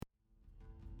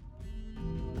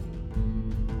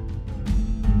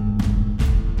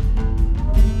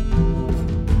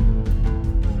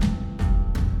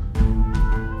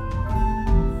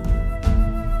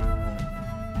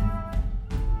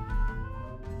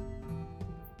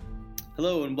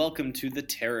Hello and welcome to The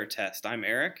Terror Test. I'm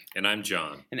Eric. And I'm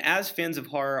John. And as fans of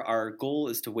horror, our goal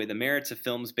is to weigh the merits of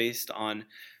films based on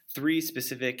three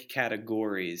specific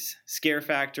categories: scare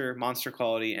factor, monster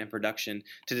quality, and production,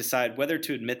 to decide whether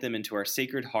to admit them into our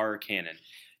sacred horror canon.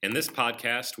 In this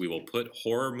podcast, we will put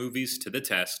horror movies to the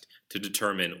test to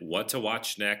determine what to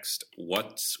watch next,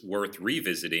 what's worth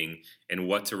revisiting, and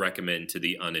what to recommend to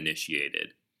the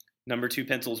uninitiated. Number 2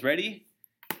 pencils ready,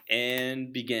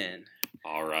 and begin.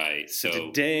 All right, so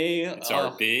today it's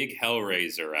our big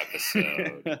Hellraiser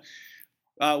episode.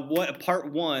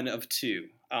 Part 1 of 2.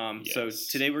 Yes. So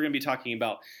today we're going to be talking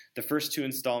about the first 2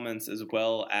 installments, as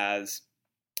well as,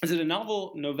 is it a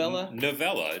novella?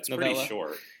 Novella. It's Novella. Pretty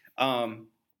short.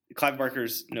 Clive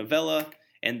Barker's novella,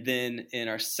 and then in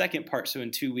our second part, so in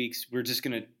 2 weeks, we're just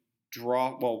going to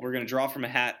draw from a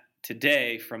hat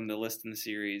today from the list in the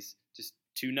series, just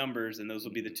 2 numbers, and those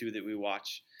will be the 2 that we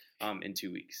watch in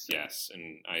 2 weeks. So. Yes,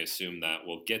 and I assume that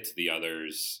we'll get to the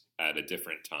others at a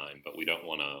different time, but we don't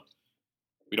want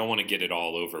to get it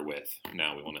all over with.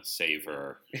 Now we want to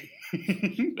savor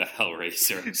the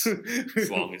Hellraisers as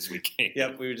long as we can.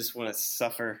 Yep, we just want to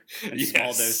suffer in small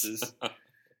doses.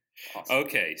 Awesome.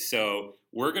 Okay, so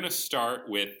we're going to start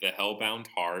with The Hellbound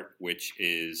Heart, which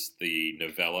is the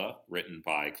novella written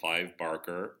by Clive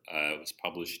Barker. It was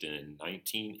published in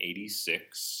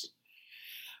 1986.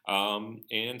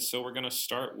 And so we're going to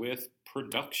start with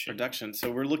production.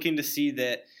 So we're looking to see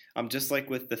that, just like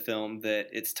with the film, that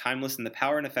it's timeless in the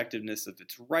power and effectiveness of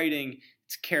its writing,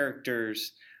 its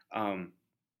characters,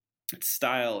 its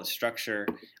style, its structure,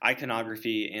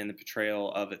 iconography, and the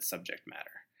portrayal of its subject matter.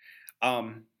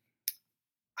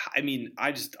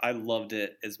 I loved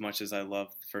it as much as I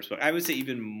loved the first book. I would say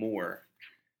even more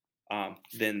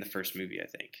than the first movie, I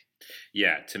think.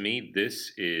 Yeah, to me,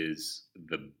 this is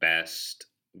the best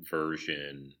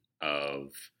version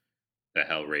of the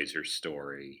Hellraiser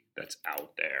story that's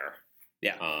out there.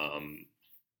 Yeah.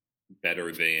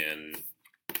 Better than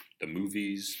the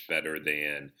movies, better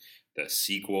than the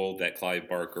sequel that Clive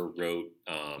Barker wrote.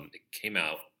 It came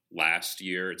out last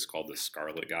year. It's called The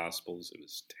Scarlet Gospels. It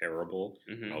was terrible.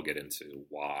 Mm-hmm. I'll get into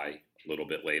why a little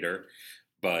bit later.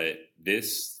 But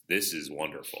this is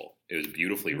wonderful. It was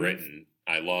beautifully written.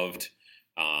 I loved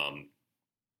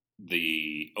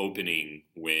the opening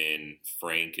when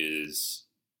Frank is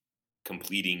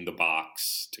completing the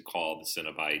box to call the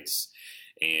Cenobites,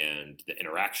 and the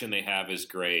interaction they have is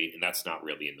great. And that's not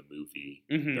really in the movie,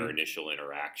 their initial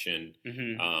interaction.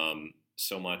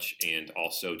 So much, and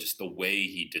also just the way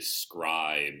he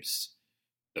describes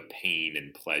the pain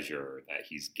and pleasure that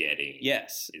he's getting.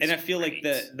 Yes, and I feel like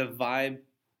the vibe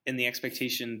and the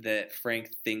expectation that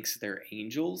Frank thinks they're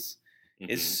angels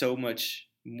is so much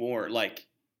more, like,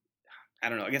 I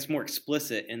don't know, I guess more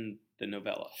explicit in the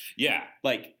novella. Yeah.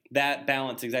 Like, that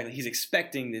balance, exactly. He's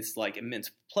expecting this, like, immense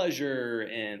pleasure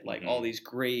and, like, all these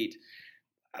great,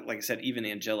 like I said, even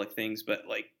angelic things, but,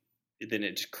 like, then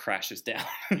it just crashes down.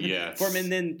 Yes. For him,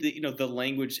 and then the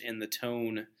language and the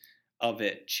tone of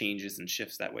it changes and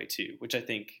shifts that way too, which I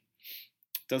think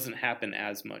doesn't happen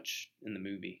as much in the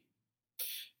movie.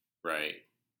 Right.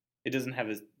 It doesn't have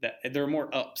that. There are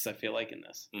more ups, I feel like, in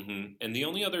this. And the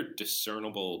only other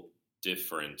discernible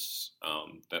difference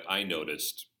that I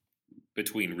noticed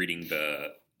between reading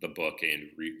the book and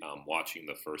watching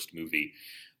the first movie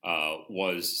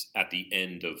was at the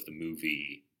end of the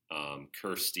movie.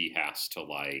 Kirsty has to,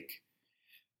 like,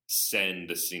 send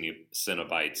the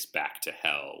Cenobites back to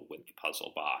hell with the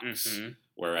puzzle box.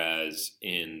 Whereas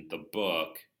in the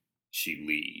book, she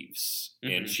leaves.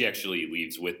 And she actually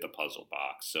leaves with the puzzle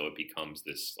box. So it becomes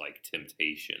this, like,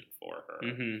 temptation for her.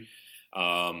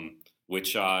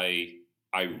 Which I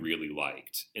really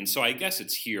liked. And so I guess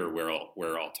it's here where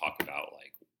I'll talk about,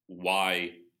 like,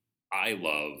 why I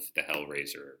love the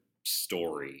Hellraiser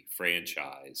story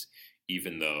franchise,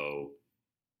 even though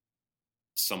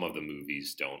some of the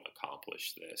movies don't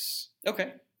accomplish this.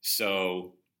 Okay.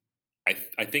 So I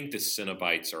think the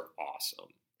Cenobites are awesome.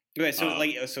 Okay,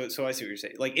 so so I see what you're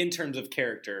saying. Like, in terms of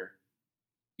character.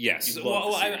 Yes.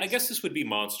 Well, I guess this would be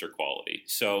monster quality.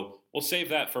 So we'll save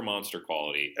that for monster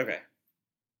quality. Okay.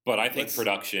 But I think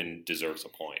production deserves a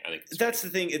point. I think that's the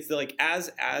thing. It's like,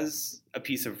 as a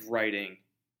piece of writing,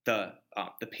 the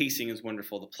pacing is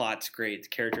wonderful. The plot's great. The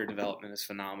character development is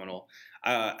phenomenal.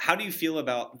 How do you feel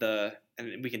about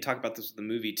and we can talk about this with the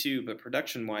movie too, but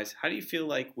production-wise, how do you feel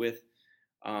like with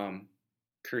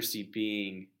Kirsty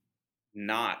being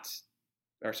not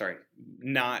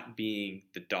being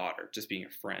the daughter, just being a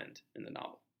friend in the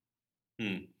novel?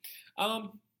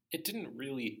 It didn't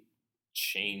really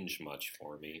change much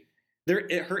for me.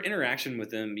 Her interaction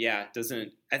with him,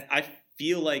 doesn't. I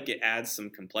feel like it adds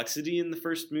some complexity in the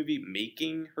first movie,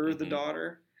 making her the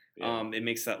daughter. Yeah. It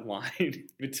makes that line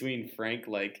between Frank,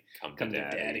 like, come to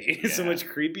daddy. Yeah. so much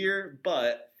creepier,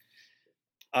 but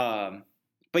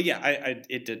yeah,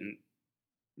 it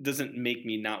doesn't make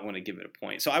me not want to give it a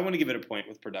point. So I want to give it a point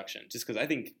with production, just because I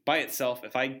think by itself,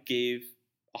 if I gave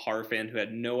a horror fan who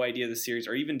had no idea the series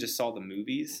or even just saw the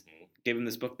movies, gave them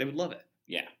this book, they would love it.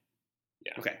 Yeah.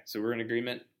 Okay, so we're in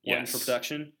agreement. One for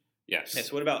production. Yes. Okay,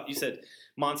 so what about, you said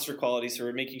monster quality, so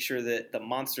we're making sure that the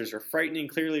monsters are frightening,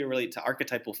 clearly relate to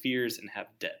archetypal fears, and have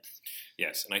depth.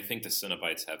 Yes, and I think the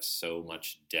Cenobites have so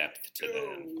much depth to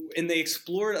them. And they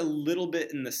explored a little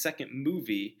bit in the second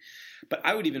movie, but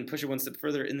I would even push it one step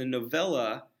further. In the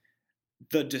novella,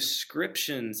 the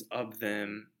descriptions of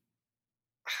them,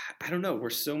 I don't know, were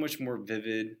so much more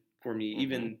vivid for me,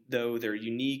 even though they're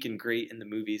unique and great in the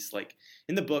movies. Like,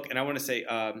 in the book, and I want to say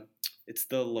it's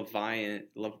the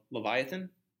Leviathan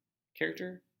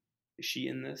character. Is she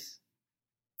in this?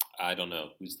 I don't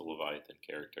know. Who's the Leviathan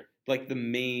character? Like the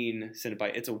main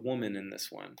Cenobite. It's a woman in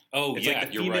this one. Oh, it's yeah, like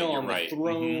the you're female right. on the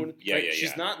throne. Yeah, right? yeah.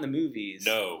 She's not in the movies.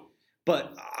 No.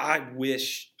 But I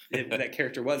wish that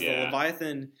character was. The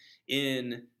Leviathan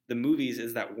in the movies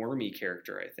is that wormy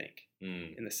character, I think,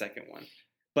 in the second one.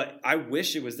 But I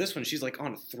wish it was this one. She's like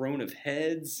on a throne of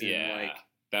heads. And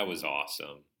that was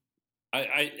awesome.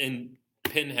 And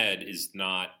Pinhead is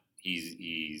not.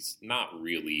 He's not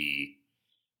really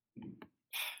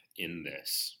in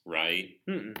this, right?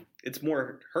 It's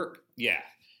more her. Yeah,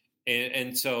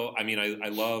 and so I mean, I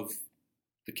love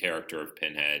the character of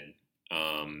Pinhead.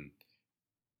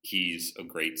 He's a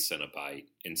great Cenobite,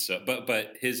 and so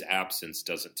but his absence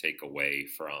doesn't take away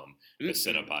from the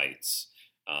Cenobites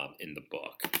in the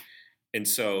book. And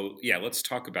so let's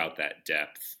talk about that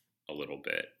depth a little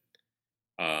bit.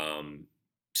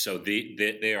 So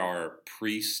they are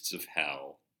priests of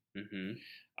hell,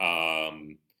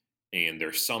 and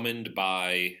they're summoned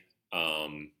by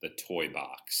the toy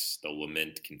box, the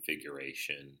lament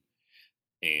configuration.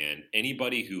 And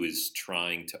anybody who is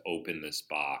trying to open this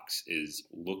box is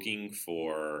looking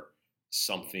for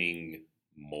something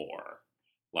more.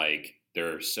 Like,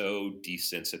 they're so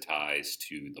desensitized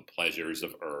to the pleasures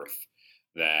of Earth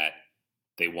that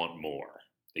they want more.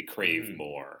 They crave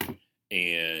more.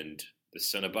 And the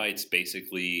Cenobites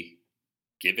basically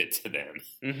give it to them.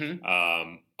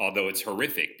 Although it's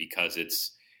horrific because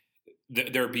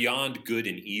they're beyond good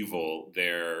and evil.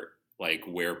 They're like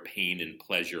where pain and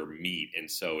pleasure meet,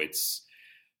 and so it's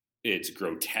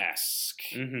grotesque.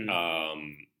 But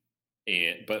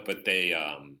they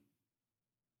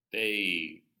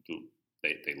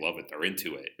love it. They're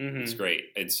into it. It's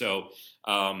great. And so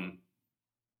I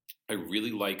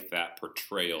really like that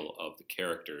portrayal of the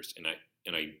characters, and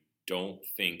I don't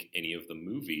think any of the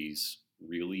movies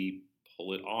really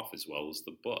pull it off as well as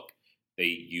the book. They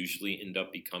usually end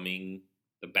up becoming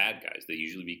the bad guys. They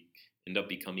usually end up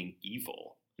becoming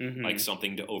evil, like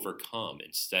something to overcome,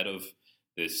 instead of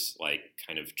this like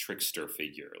kind of trickster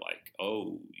figure, like,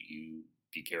 oh, you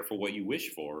be careful what you wish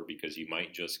for because you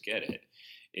might just get it.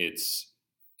 It's,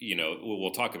 we'll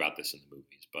talk about this in the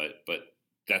movies, but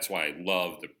that's why I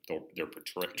love their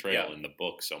portrayal in the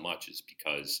book so much, is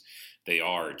because they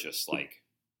are just like,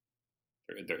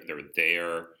 they're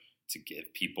there to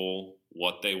give people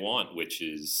what they want, which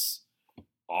is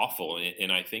awful.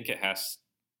 And I think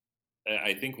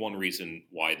I think one reason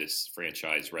why this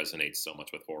franchise resonates so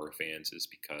much with horror fans is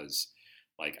because,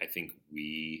 like, I think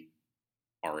we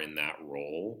are in that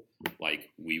role. Like,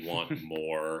 we want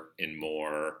more and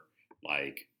more,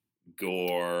 like,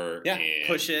 gore and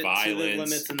push it violence. To the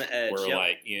limits and the edge. Where,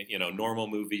 like, normal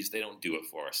movies, they don't do it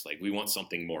for us. Like, we want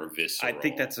something more visceral. I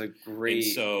think that's a great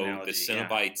And so analogy, the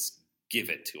Cenobites give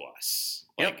it to us.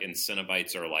 Like, and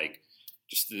Cenobites are, like,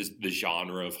 just the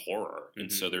genre of horror.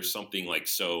 And so there's something, like,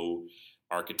 so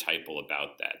archetypal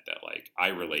about that like I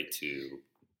relate to.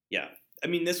 Yeah. I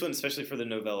mean, this one, especially for the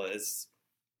novella, is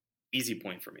easy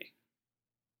point for me.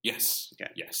 Yes. Okay.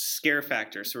 Yes. Scare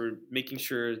factor. So we're making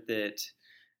sure that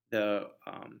the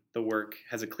work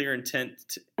has a clear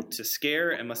intent to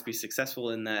scare and must be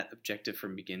successful in that objective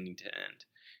from beginning to end.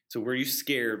 So were you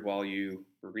scared while you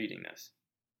were reading this?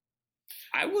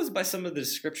 I was, by some of the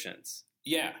descriptions.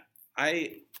 Yeah.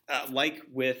 I like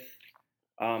with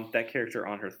that character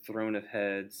on her throne of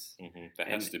heads. That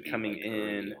has to be coming like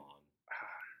in.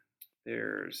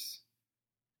 There's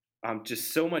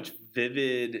just so much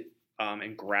vivid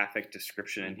and graphic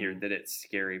description in here that it's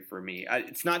scary for me.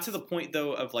 It's not to the point,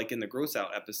 though, of like in the Gross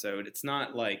Out episode. It's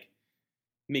not like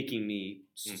making me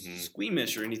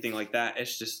squeamish or anything like that.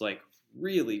 It's just like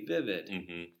really vivid.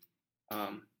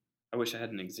 I wish I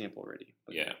had an example ready.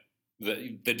 Yeah.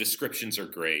 the descriptions are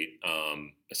great,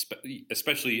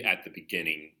 especially at the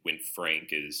beginning when Frank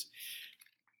is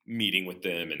meeting with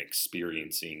them and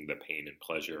experiencing the pain and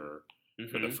pleasure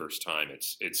for the first time.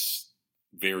 It's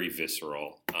very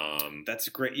visceral. That's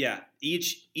great. Yeah,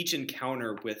 each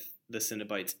encounter with the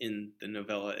Cenobites in the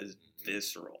novella is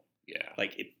visceral. Yeah,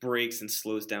 like it breaks and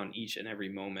slows down each and every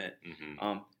moment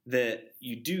that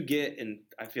you do get, and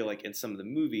I feel like in some of the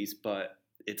movies, but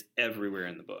it's everywhere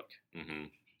in the book.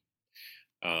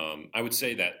 I would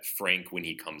say that Frank, when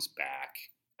he comes back,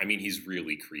 I mean, he's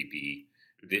really creepy.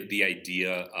 The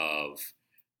idea of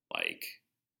like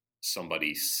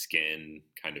somebody's skin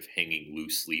kind of hanging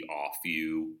loosely off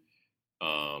you,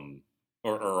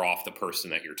 or off the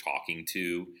person that you're talking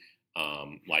to,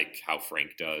 like how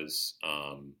Frank does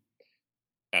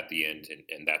at the end,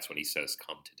 and that's when he says,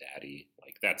 "Come to Daddy."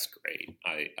 Like, that's great.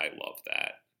 I love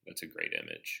that. That's a great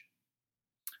image.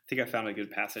 I think I found a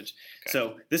good passage. Okay.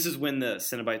 So this is when the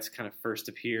Cenobites kind of first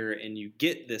appear, and you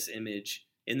get this image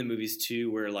in the movies too,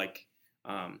 where like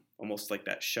almost like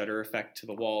that shutter effect to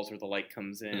the walls where the light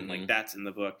comes in, like that's in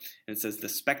the book. And it says, the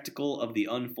spectacle of the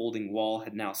unfolding wall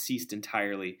had now ceased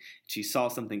entirely. She saw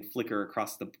something flicker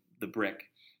across the brick,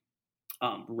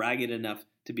 ragged enough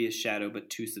to be a shadow, but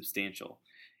too substantial.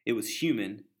 It was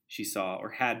human, she saw,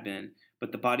 or had been,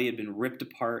 but the body had been ripped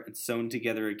apart and sewn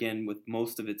together again, with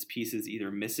most of its pieces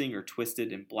either missing or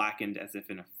twisted and blackened as if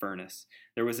in a furnace.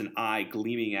 There was an eye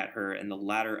gleaming at her, and the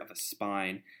ladder of a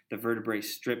spine, the vertebrae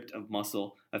stripped of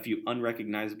muscle, a few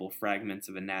unrecognizable fragments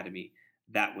of anatomy.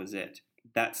 That was it.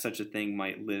 That such a thing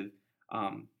might live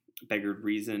beggared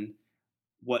reason.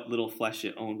 What little flesh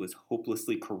it owned was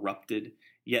hopelessly corrupted,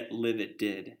 yet live it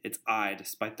did. Its eye,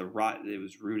 despite the rot it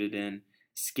was rooted in,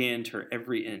 scanned her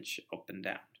every inch up and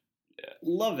down. Yeah.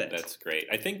 Love it. That's great.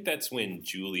 I think that's when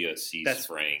Julia sees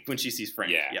Frank. When she sees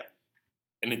Frank. Yeah. Yep.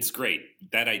 And it's great.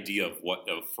 That idea of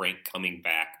Frank coming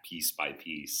back piece by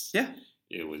piece. Yeah.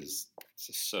 It was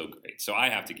so great. So I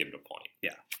have to give it a point.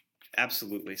 Yeah.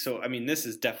 Absolutely. So, I mean, this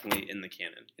is definitely in the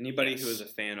canon. Anybody who is a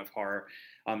fan of horror,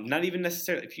 not even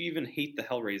necessarily, if you even hate the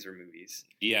Hellraiser movies.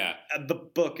 Yeah. The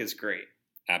book is great.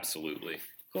 Absolutely.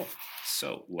 Cool.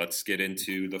 So let's get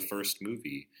into the first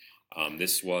movie.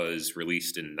 This was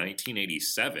released in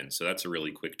 1987, so that's a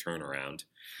really quick turnaround.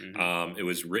 It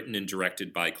was written and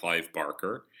directed by Clive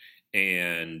Barker,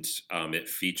 and it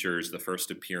features the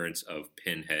first appearance of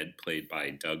Pinhead, played by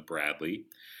Doug Bradley,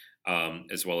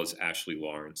 as well as Ashley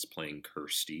Lawrence playing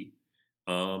Kirsty.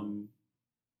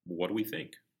 What do we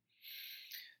think?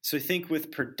 So I think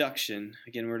with production,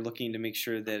 again, we're looking to make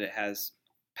sure that it has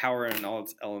power in all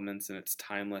its elements and it's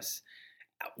timeless.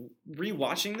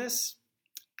 Rewatching this,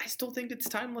 I still think it's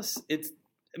timeless. I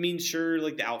mean, sure,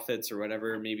 like the outfits or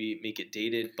whatever, maybe make it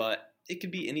dated, but it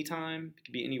could be anytime. It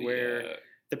could be anywhere. Yeah.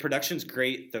 The production's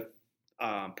great. The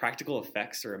practical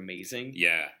effects are amazing.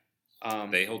 Yeah.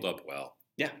 They hold up well.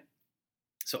 Yeah.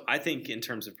 So I think in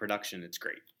terms of production, it's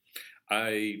great.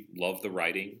 I love the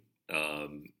writing.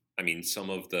 I mean, some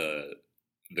of the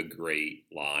great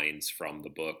lines from the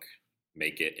book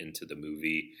make it into the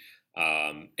movie.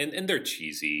 And they're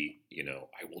cheesy, you know,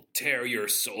 I will tear your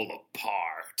soul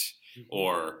apart,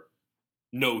 or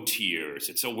no tears,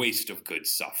 it's a waste of good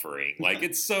suffering. Like,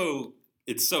 it's so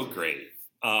great.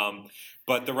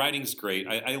 But the writing's great.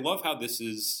 I love how this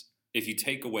is, if you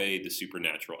take away the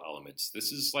supernatural elements,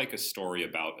 this is like a story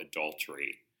about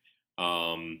adultery.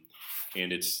 And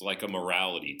it's like a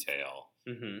morality tale.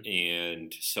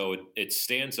 And so it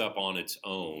stands up on its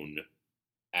own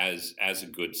as a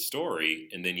good story,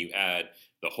 and then you add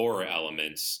the horror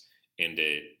elements, and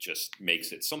it just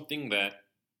makes it something that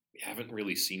we haven't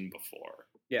really seen before.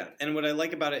 Yeah, and what I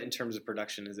like about it in terms of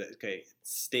production is that, it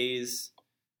stays,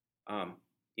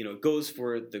 it goes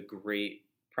for the great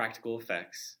practical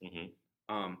effects,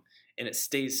 and it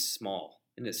stays small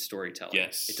in its storytelling.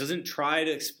 Yes. It doesn't try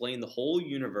to explain the whole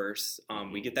universe.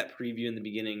 We get that preview in the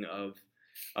beginning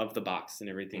of the box and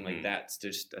everything like that to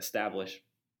just establish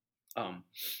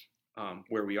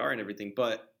where we are and everything,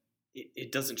 but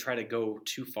it doesn't try to go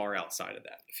too far outside of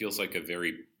that. It feels like a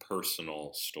very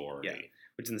personal story. Yeah.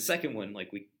 Which in the second one,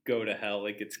 like, we go to hell,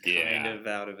 like, it's kind of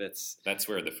out of its... That's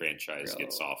where the franchise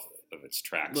gets off of its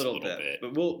tracks a little bit.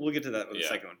 But we'll get to that with the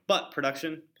second one. But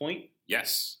production, point?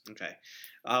 Yes. Okay.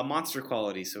 Monster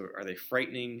quality. So are they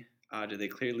frightening? Do they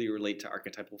clearly relate to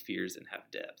archetypal fears and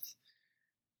have depth?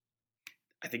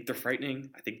 I think they're frightening.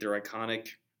 I think they're iconic.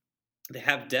 They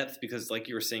have depth because, like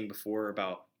you were saying before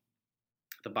about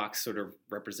the box sort of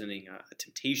representing a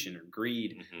temptation or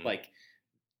greed,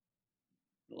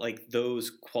 like those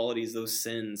qualities, those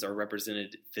sins are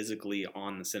represented physically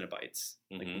on the Cenobites,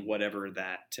 like whatever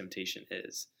that temptation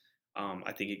is.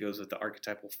 I think it goes with the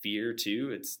archetypal fear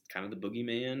too. It's kind of the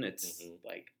boogeyman. It's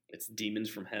like it's demons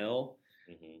from hell.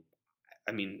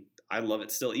 I mean, I love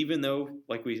it still, even though,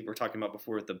 like we were talking about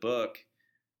before with the book,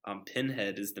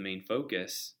 Pinhead is the main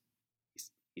focus.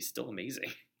 He's still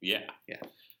amazing. Yeah.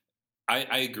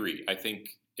 I agree. I think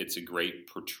it's a great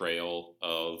portrayal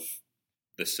of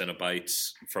the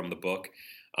Cenobites from the book.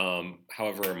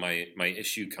 However, my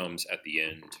issue comes at the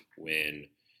end when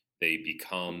they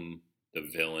become the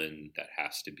villain that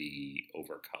has to be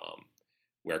overcome,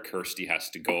 where Kirsty has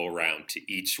to go around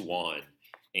to each one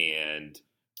and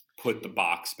put the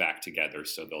box back together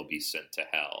so they'll be sent to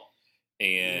hell.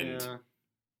 And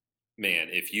man,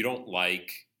 if you don't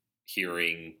like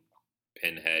hearing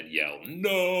Pinhead yell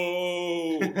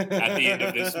 "No" at the end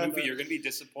of this movie, you're going to be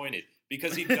disappointed,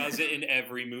 because he does it in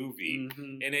every movie,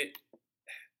 and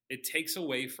it takes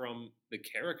away from the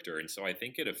character, and so I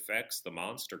think it affects the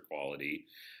monster quality.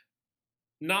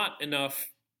 Not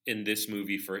enough in this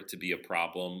movie for it to be a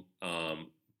problem,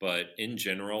 but in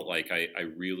general, like I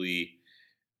really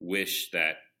wish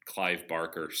that Clive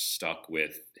Barker stuck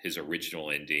with his original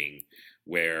ending,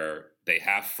 where they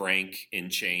have Frank in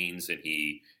chains and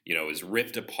he, is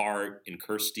ripped apart, and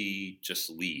Kirsty just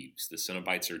leaves. The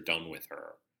Cenobites are done with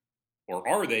her. Or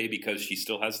are they, because she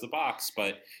still has the box?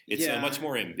 But it's a much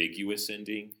more ambiguous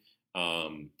ending.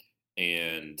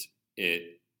 And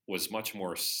it was much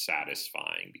more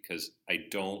satisfying, because I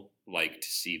don't like to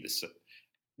see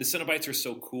the Cenobites are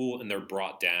so cool, and they're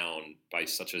brought down by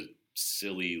such a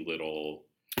silly little...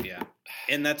 Yeah.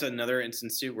 And that's another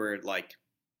instance too where like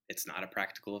it's not a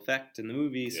practical effect in the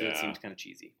movie, so it seems kind of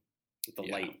cheesy with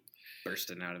the light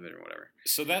bursting out of it or whatever.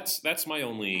 So that's my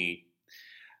only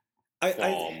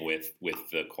qualm with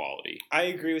the quality. I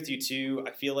agree with you too.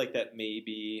 I feel like that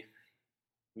maybe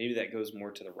that goes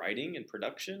more to the writing and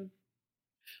production.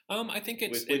 I think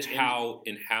it's in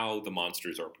how the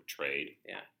monsters are portrayed.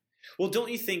 Yeah. Well,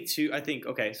 don't you think too? I think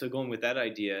so. Going with that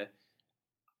idea,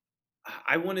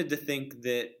 I wanted to think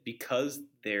that because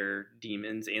they're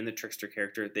demons and the trickster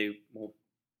character,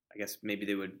 I guess maybe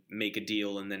they would make a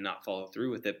deal and then not follow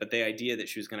through with it. But the idea that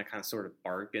she was going to kind of sort of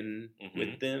bargain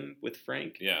with them, with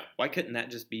Frank, why couldn't that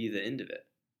just be the end of it?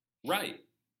 Right.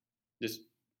 Just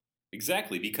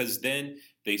exactly, because then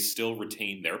they still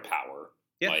retain their power.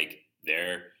 Yeah. Like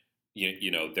they're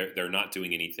not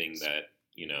doing anything that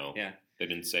they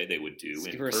didn't say they would do,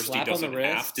 and Kirsty doesn't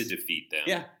have to defeat them.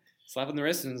 Yeah. Slap on the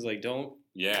wrist and was like, don't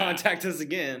contact us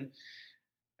again.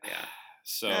 Yeah.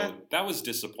 So that was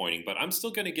disappointing, but I'm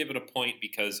still going to give it a point,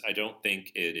 because I don't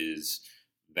think it is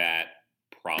that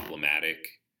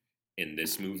problematic in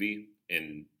this movie.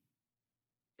 In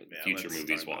future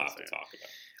movies we'll have to talk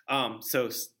about. So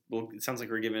it sounds like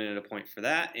we're giving it a point for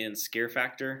that. And scare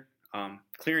factor.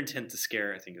 Clear intent to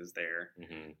scare, I think, is there.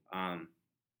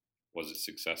 Was it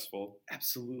successful?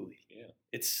 Absolutely. Yeah.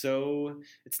 It's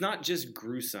not just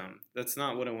gruesome. That's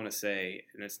not what I want to say.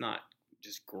 And it's not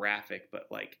just graphic, but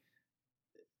like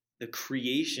the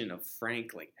creation of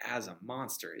Frank, like as a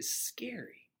monster, is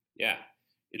scary. Yeah.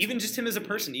 Even just him as a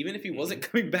person, even if he wasn't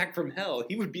coming back from hell,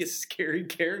 he would be a scary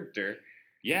character.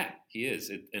 Yeah, he is.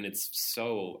 And it's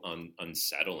so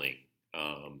unsettling.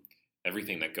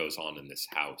 Everything that goes on in this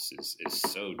house is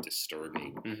so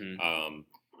disturbing.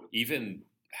 Even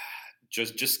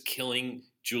just killing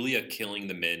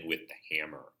the men with the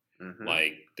hammer.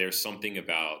 Like there's something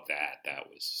about that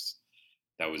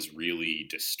was really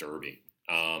disturbing.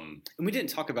 And we didn't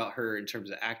talk about her in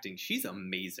terms of acting. She's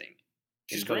amazing.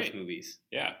 She's in great. Both movies.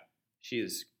 Yeah, she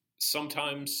is.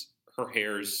 Sometimes her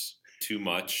hair's too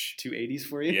much. Too 80s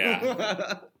for you.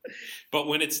 Yeah, but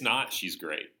when it's not, she's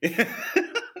great.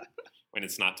 When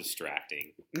it's not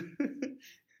distracting.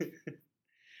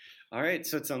 All right,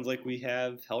 so it sounds like we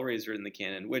have Hellraiser in the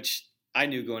canon, which I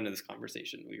knew going into this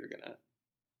conversation we were gonna.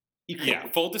 Yeah,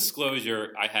 full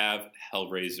disclosure, I have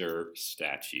Hellraiser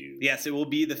statue. Yes, it will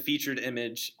be the featured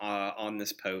image on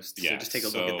this post. So just take a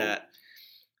look at that.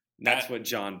 That's what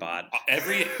John bought.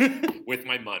 With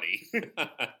my money.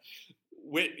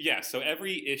 So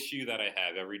every issue that I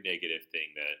have, every negative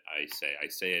thing that I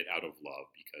say it out of love,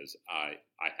 because I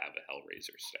have a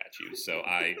Hellraiser statue. So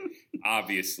I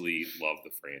obviously love the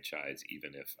franchise,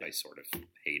 even if I sort of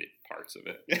hated parts of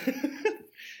it.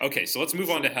 Okay, so let's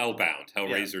move on to Hellbound,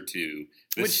 Hellraiser 2.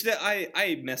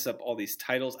 I mess up all these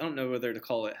titles. I don't know whether to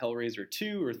call it Hellraiser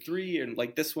 2 or 3, and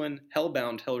like this one,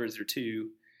 Hellbound, Hellraiser 2.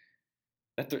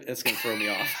 That's going to throw me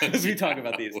off as we talk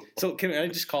about these. So can I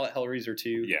just call it Hellraiser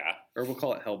 2? Yeah. Or we'll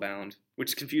call it Hellbound,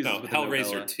 which confuses with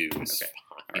Hellraiser 2 is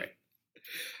fine.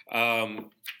 All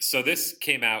right. So this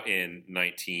came out in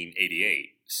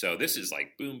 1988. So this is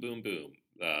like boom, boom, boom.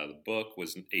 The book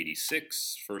was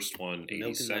 86. First one,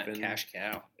 87. Milking that cash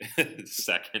cow.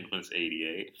 Second was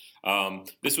 88.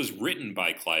 This was written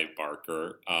by Clive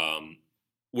Barker,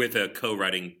 with a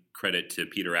co-writing credit to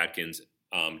Peter Atkins,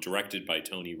 directed by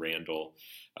Tony Randall.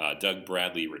 Doug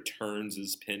Bradley returns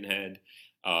as Pinhead.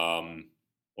 What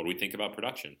do we think about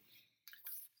production?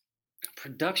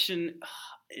 Production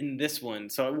in this one.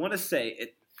 So I want to say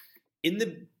it in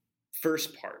the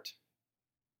first part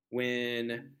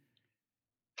when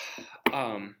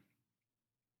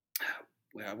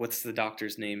what's the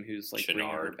doctor's name who's like bringing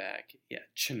her back? Yeah,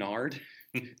 Chenard.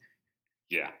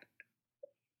 Yeah.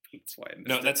 That's why I missed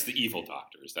No, that's the evil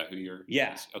doctor. Is that who you're?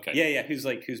 Yeah. Okay. Yeah.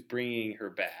 Who's bringing her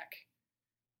back?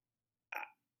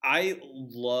 I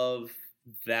love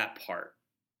that part.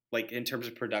 Like in terms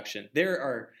of production,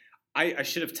 I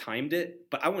should have timed it,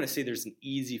 but I want to say there's an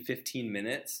easy 15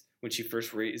 minutes when she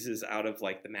first raises out of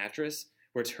like the mattress,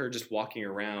 where it's her just walking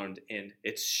around and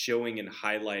it's showing and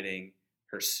highlighting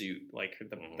her suit, like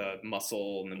the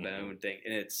muscle and the bone thing,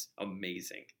 and it's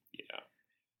amazing. Yeah.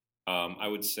 I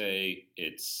would say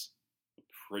it's a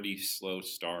pretty slow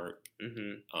start.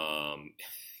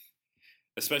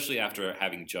 Especially after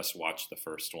having just watched the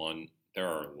first one,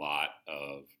 there's a lot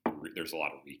of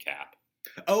recap.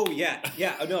 Oh yeah.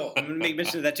 No, I'm gonna make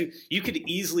mention of that too. You could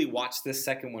easily watch this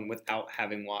second one without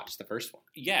having watched the first one.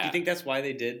 Yeah. Do you think that's why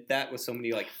they did that with so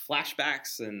many like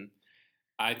flashbacks and?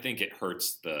 I think it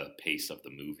hurts the pace of the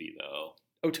movie, though.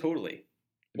 Oh, totally.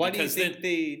 Why do you think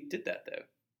they did that, though?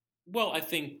 Well, I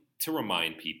think to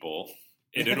remind people,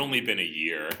 it had only been a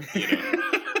year, you know.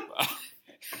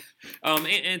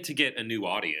 And to get a new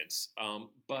audience.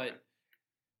 But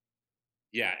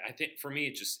yeah, I think for me,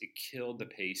 it killed the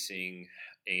pacing,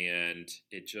 and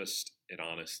it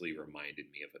honestly reminded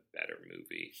me of a better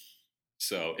movie.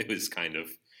 So it was kind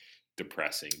of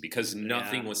depressing because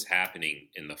nothing was happening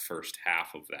in the first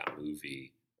half of that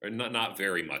movie, or not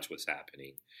very much was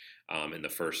happening in the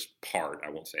first part. I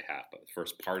won't say half, but the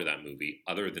first part of that movie,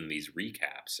 other than these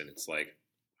recaps. And it's like,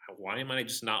 why am I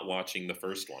just not watching the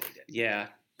first one again? Yeah,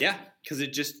 because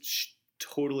it just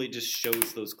totally just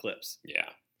shows those clips. Yeah.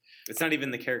 It's not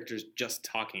even the characters just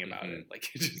talking about it. Like,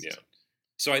 it just, yeah.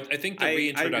 So I think the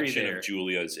reintroduction of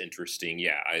Julia is interesting.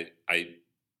 Yeah, I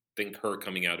think her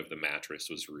coming out of the mattress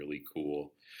was really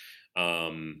cool. I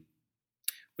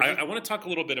want to talk a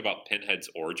little bit about Pinhead's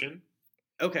origin.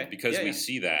 Okay. Because we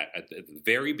see that at the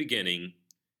very beginning,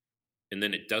 and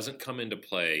then it doesn't come into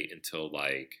play until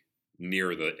like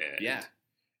near the end. Yeah.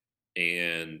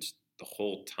 And the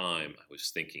whole time I was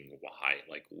thinking,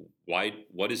 why,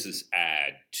 what does this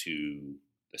add to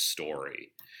the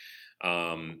story?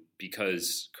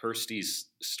 Because Kirsty's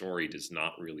story does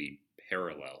not really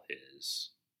parallel his.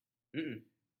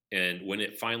 And when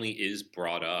it finally is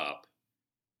brought up,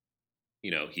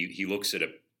 you know,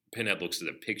 Pinhead looks at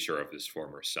a picture of his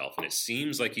former self, and it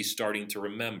seems like he's starting to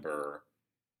remember,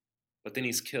 but then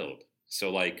he's killed. So,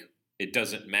 like, it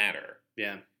doesn't matter.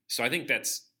 Yeah. So I think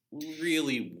that's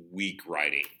really weak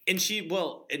writing. And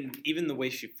and even the way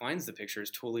she finds the picture is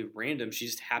totally random. She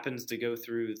just happens to go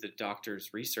through the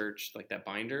doctor's research, like that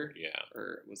binder. Yeah.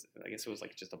 I guess it was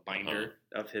like just a binder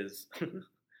of his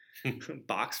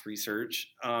box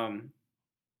research.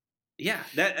 Yeah,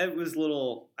 it was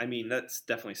that's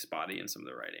definitely spotty in some of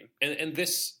the writing. And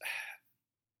this,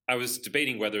 I was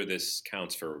debating whether this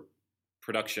counts for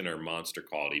production or monster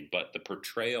quality, but the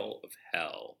portrayal of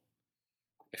hell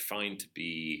I find to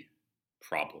be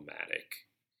problematic.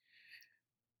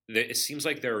 It seems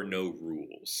like there are no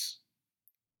rules.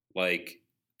 Like,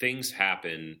 things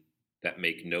happen that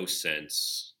make no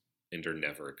sense and are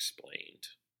never explained.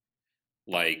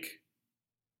 Like,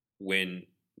 when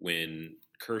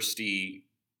Kirsty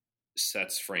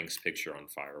sets Frank's picture on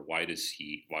fire, why does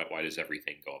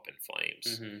everything go up in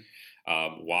flames?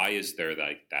 Why is there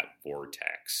like that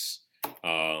vortex?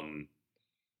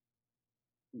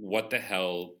 What the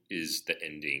hell is the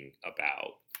ending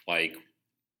about? Like,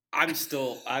 I'm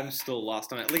still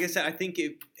lost on it. Like I said, I think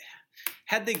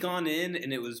had they gone in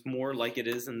and it was more like it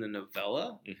is in the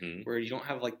novella, where you don't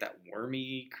have like that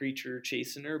wormy creature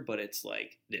chasing her, but it's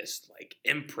like this like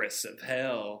empress of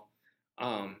hell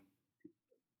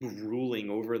ruling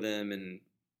over them and,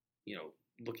 you know,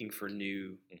 looking for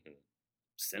new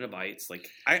Cenobites. Like,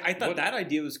 I thought that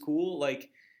idea was cool. Like,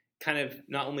 kind of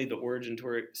not only the origin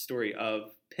story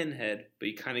of Pinhead, but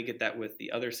you kind of get that with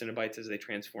the other Cenobites as they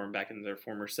transform back into their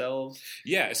former selves.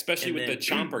 Yeah, especially with the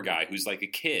Chomper guy who's like a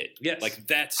kid. Yes. Like,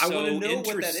 that's so I want to know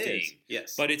interesting. what that is.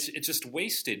 Yes. But it's just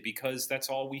wasted because that's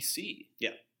all we see.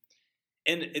 Yeah.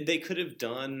 And they could have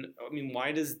done, I mean,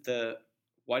 why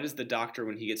why does the Doctor,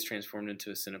 when he gets transformed into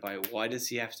a Cenobite, why does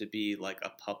he have to be like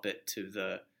a puppet to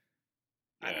the,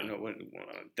 I don't know what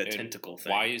the and tentacle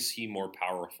thing? Why is he more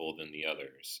powerful than the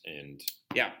others? And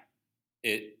yeah,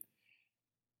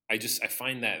 I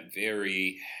find that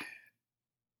very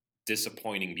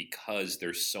disappointing because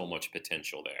there's so much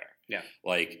potential there. Yeah,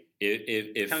 like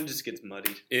if it kind of just gets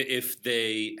muddied. If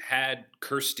they had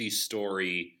Kirsty's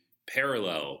story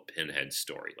parallel Pinhead's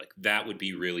story, like that would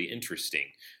be really interesting,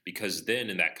 because then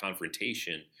in that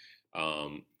confrontation,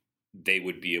 they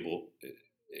would be able,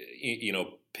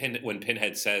 when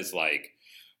Pinhead says like,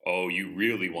 "Oh, you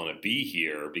really want to be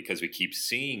here because we keep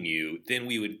seeing you," then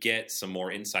we would get some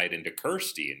more insight into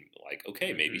Kirsty and like,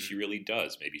 okay, maybe she really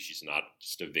does. Maybe she's not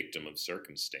just a victim of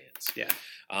circumstance. Yeah.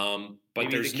 But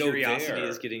maybe there's the no curiosity there.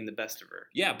 is getting the best of her.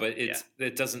 Yeah, but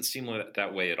it doesn't seem like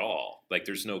that way at all. Like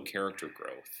there's no character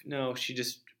growth. No, she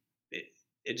just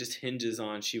it just hinges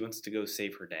on she wants to go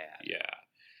save her dad. Yeah.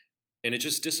 And it's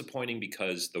just disappointing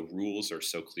because the rules are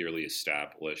so clearly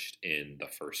established in the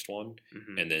first one,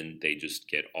 and then they just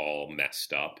get all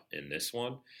messed up in this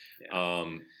one. Yeah.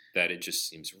 That it just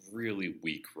seems really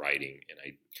weak writing.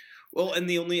 And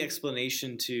the only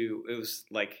explanation it was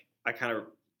like, I kind of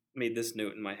made this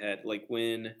note in my head, like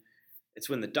when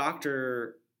the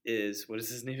Doctor is, what is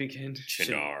his name again?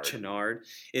 Channard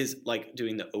is like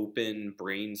doing the open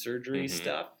brain surgery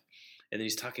stuff, and then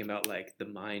he's talking about like the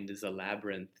mind is a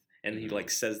labyrinth. And he like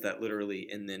says that literally,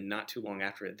 and then not too long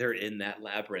after it, they're in that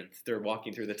labyrinth. They're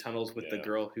walking through the tunnels with the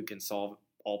girl who can solve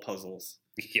all puzzles.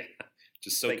 Yeah,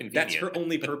 just so convenient. That's her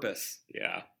only purpose.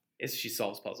 Yeah, is she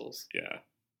solves puzzles. Yeah,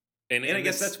 and I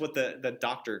guess that's what the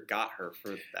Doctor got her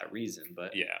for that reason.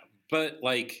 But yeah, but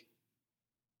like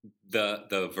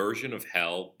the version of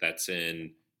hell that's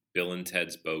in Bill and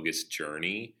Ted's Bogus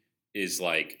Journey is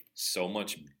like so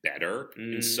much better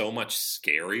and so much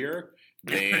scarier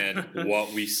than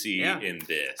what we see in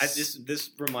this.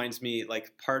 This reminds me,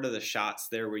 like, part of the shots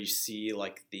there where you see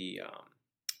like the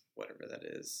whatever that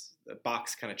is, the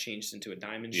box kind of changed into a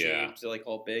diamond shape, so like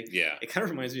all big. Yeah, it kind of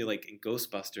reminds me of like in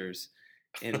Ghostbusters,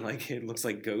 and like it looks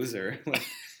like Gozer.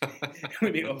 Like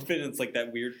when you open, it's like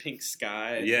that weird pink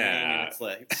sky. And it's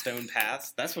like stone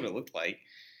paths. That's what it looked like.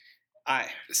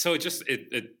 So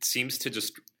it seems to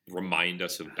just remind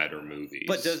us of better movies.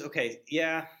 But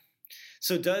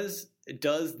So does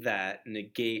that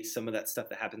negate some of that stuff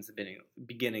that happens at the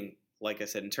beginning? Like I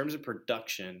said, in terms of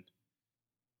production,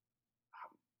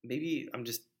 maybe I'm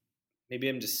just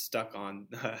stuck on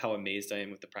how amazed I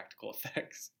am with the practical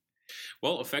effects.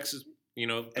 Well, effects is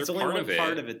it's only one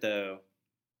part of it, though.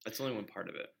 That's only one part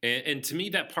of it. And to me,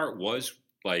 that part was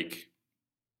like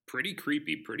pretty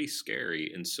creepy, pretty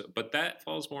scary, but that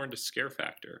falls more into scare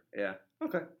factor. Yeah.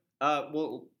 Okay.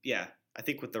 Yeah. I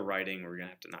think with the writing, we're gonna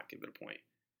have to not give it a point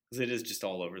because it is just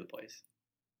all over the place.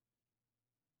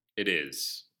 It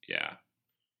is, yeah.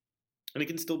 And it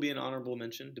can still be an honorable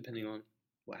mention depending on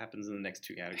what happens in the next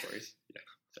two categories. Yeah.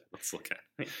 So let's look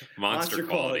at monster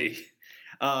quality.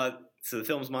 So the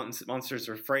film's monsters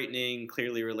are frightening,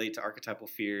 clearly relate to archetypal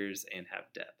fears, and have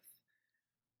depth.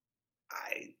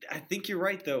 I think you're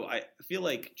right, though. I feel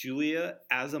like Julia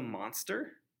as a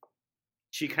monster,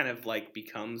 she kind of like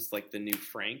becomes like the new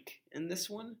Frank in this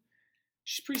one.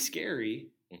 She's pretty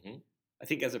scary. I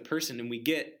think as a person, and we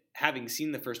get, having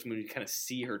seen the first one, we kind of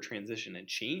see her transition and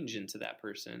change into that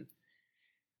person.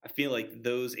 I feel like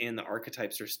those and the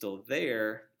archetypes are still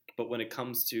there, but when it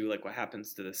comes to like what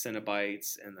happens to the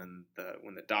Cenobites, and then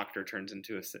when the Doctor turns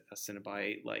into a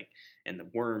Cenobite, like, and the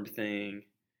worm thing,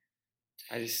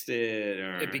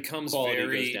 it becomes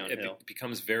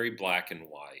very black and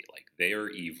white. Like, they are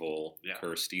evil. Yeah.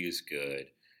 Kirsty is good.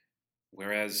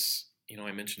 Whereas,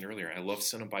 I mentioned earlier, I love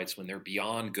Cenobites when they're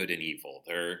beyond good and evil.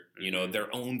 They're,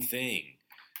 their own thing.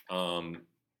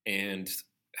 And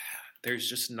there's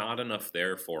just not enough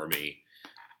there for me,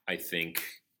 I think,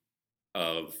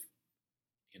 of,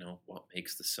 what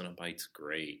makes the Cenobites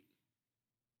great.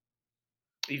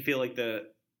 You feel like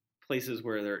the places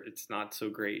where it's not so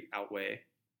great outweigh?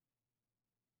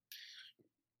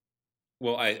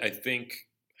 Well, I think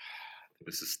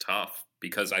this is tough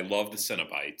because I love the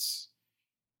Cenobites.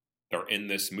 They're in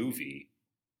this movie.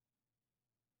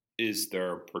 Is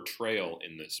their portrayal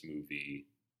in this movie,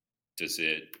 does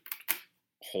it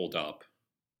hold up?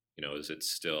 Is it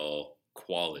still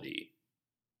quality?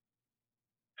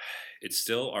 It's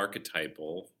still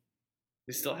archetypal.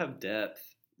 We still have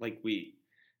depth. Like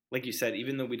you said,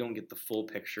 even though we don't get the full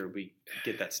picture, we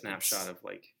get that snapshot of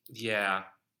like... Yeah.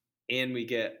 And we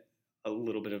get a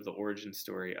little bit of the origin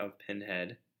story of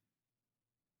Pinhead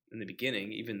in the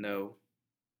beginning, even though...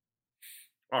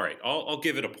 All right, I'll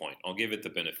give it a point. I'll give it the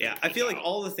benefit. Yeah, of the I feel like doubt.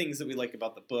 all the things that we like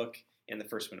about the book and the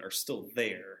first one are still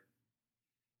there.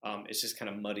 It's just kind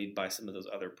of muddied by some of those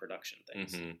other production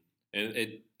things. Mm-hmm. And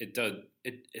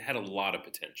it had a lot of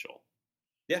potential.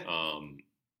 Yeah.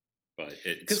 But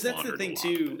it because that's the thing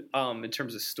too. Of In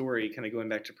terms of story, kind of going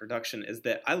back to production, is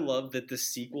that I love that the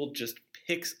sequel just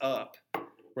picks up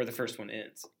where the first one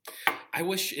ends. I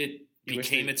wish it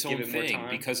became its own thing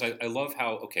because I love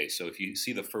how so if you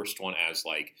see the first one as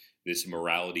like this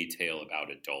morality tale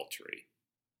about adultery,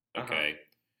 okay,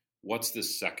 what's the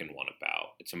second one about?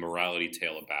 It's a morality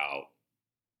tale about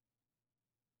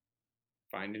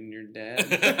finding your dad.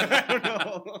 I don't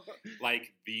know.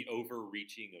 Like the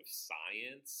overreaching of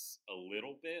science a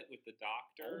little bit with the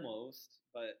doctor, almost,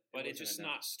 but it's just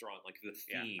not strong. Like the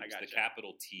themes, the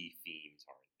capital T themes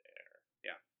aren't there.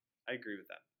 Yeah, I agree with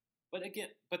that.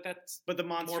 But that's the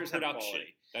monsters more production. Have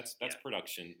quality. That's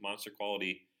production, monster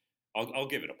quality. I'll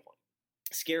give it a point.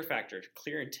 Scare factor: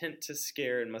 clear intent to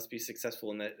scare and must be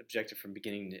successful in that objective from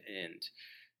beginning to end.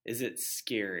 Is it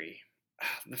scary?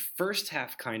 The first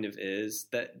half kind of is.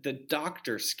 That the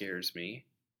doctor scares me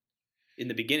in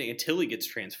the beginning until he gets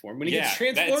transformed. When he gets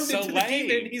transformed into the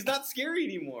demon, he's not scary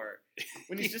anymore.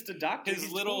 When he's just a doctor,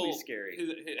 he's totally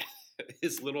scary.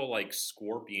 His little like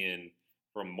scorpion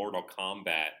from Mortal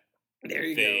Kombat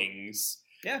things.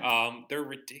 Go. Yeah. They're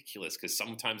ridiculous because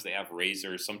sometimes they have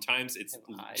razors. Sometimes it's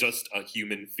just a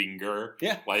human finger,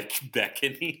 like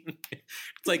beckoning.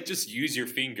 It's like, just use your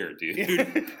finger,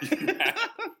 dude.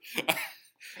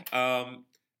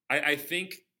 I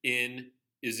think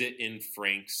is it in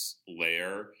Frank's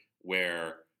lair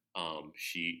where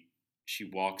she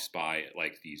walks by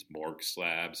like these morgue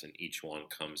slabs and each one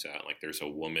comes out like there's a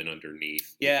woman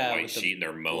underneath with a white sheet and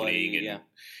they're moaning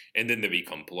and then they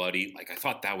become bloody. Like I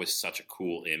thought that was such a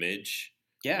cool image.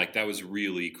 Yeah. Like that was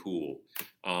really cool.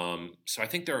 So I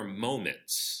think there are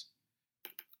moments.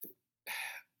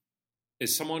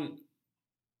 Is someone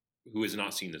who has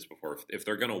not seen this before, if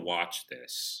they're going to watch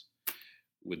this,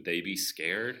 would they be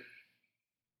scared?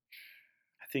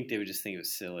 I think they would just think it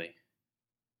was silly.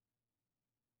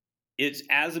 It's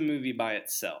as a movie by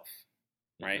itself,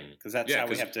 right? Because that's how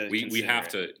we have to. We have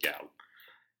to. Yeah.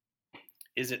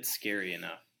 Is it scary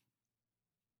enough?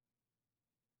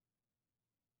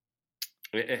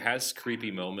 It has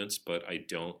creepy moments, but I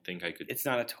don't think I could. It's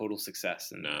not a total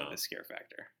success in the scare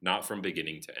factor. Not from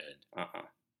beginning to end.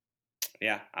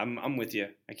 Yeah, I'm with you.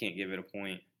 I can't give it a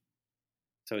point.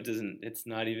 So it doesn't. It's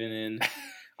not even in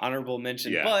honorable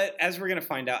mention. Yeah. But as we're gonna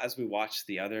find out as we watch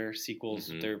the other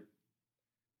sequels,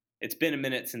 it's been a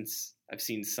minute since I've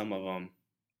seen some of them,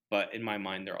 but in my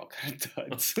mind, they're all kind of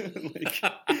duds.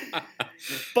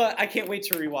 But I can't wait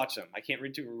to rewatch them. I can't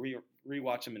wait to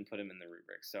rewatch them and put them in the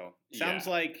rubric. So sounds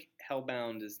like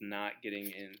Hellbound is not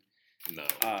getting in. No.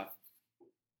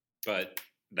 But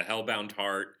the Hellbound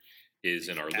heart is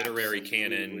in our literary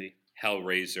canon.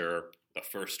 Hellraiser, the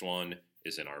first one,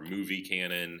 is in our movie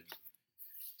canon.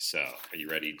 So are you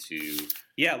ready to...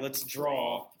 Yeah, let's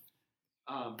draw.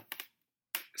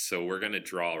 So we're going to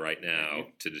draw right now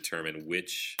to determine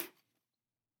which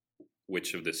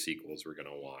of the sequels we're going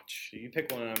to watch. So you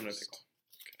pick one and I'm going to pick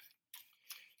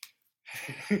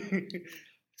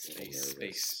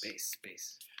one.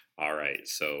 Space. All right.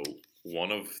 So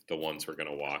one of the ones we're going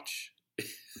to watch.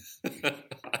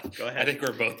 Go ahead. I think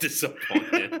we're both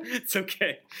disappointed. It's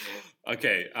okay.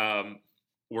 Okay.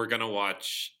 We're going to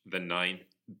watch the 9th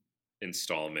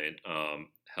installment,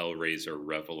 Hellraiser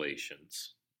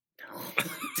Revelations.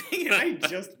 Dang it, I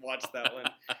just watched that one.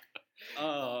 It's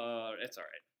all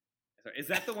right. Is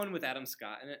that the one with Adam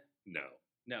Scott in it?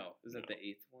 No. Is that the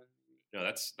 8th one? No,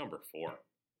 that's number 4.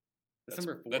 That's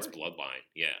number 4? That's Bloodline,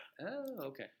 yeah.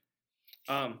 Oh, okay.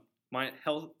 Mine,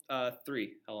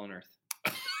 3, Hell on Earth.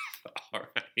 All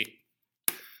right.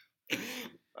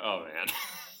 Oh, man.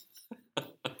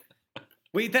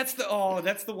 Wait, that's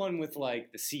the one with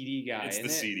like the CD guy. It's the it?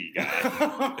 CD guy.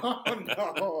 Oh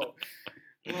no.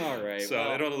 All right.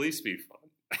 So it'll at least be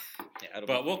fun. Yeah,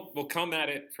 but we'll come at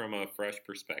it from a fresh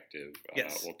perspective.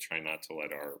 Yes. We'll try not to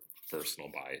let our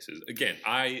personal biases. Again,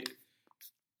 I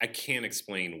can't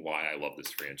explain why I love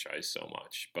this franchise so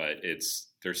much, but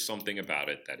there's something about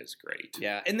it that is great.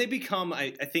 Yeah, and they become,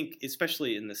 I think,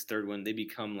 especially in this third one, they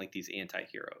become like these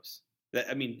anti-heroes.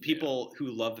 People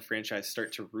who love the franchise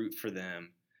start to root for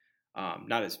them,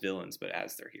 not as villains, but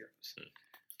as their heroes.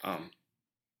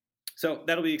 So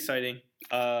that'll be exciting.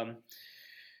 And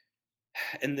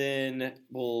then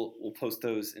we'll post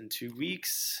those in 2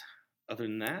 weeks. Other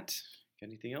than that, got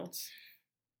anything else?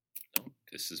 No,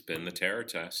 this has been the Terror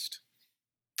Test.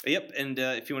 Yep, and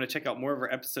if you want to check out more of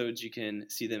our episodes, you can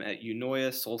see them at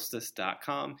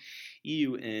unoiasolstice.com,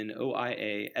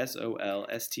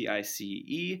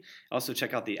 EUNOIASOLSTICE. Also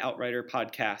check out the Outrider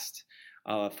podcast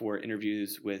for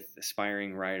interviews with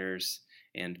aspiring writers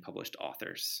and published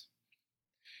authors.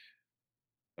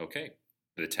 Okay,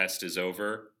 the test is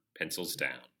over. Pencils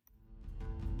down.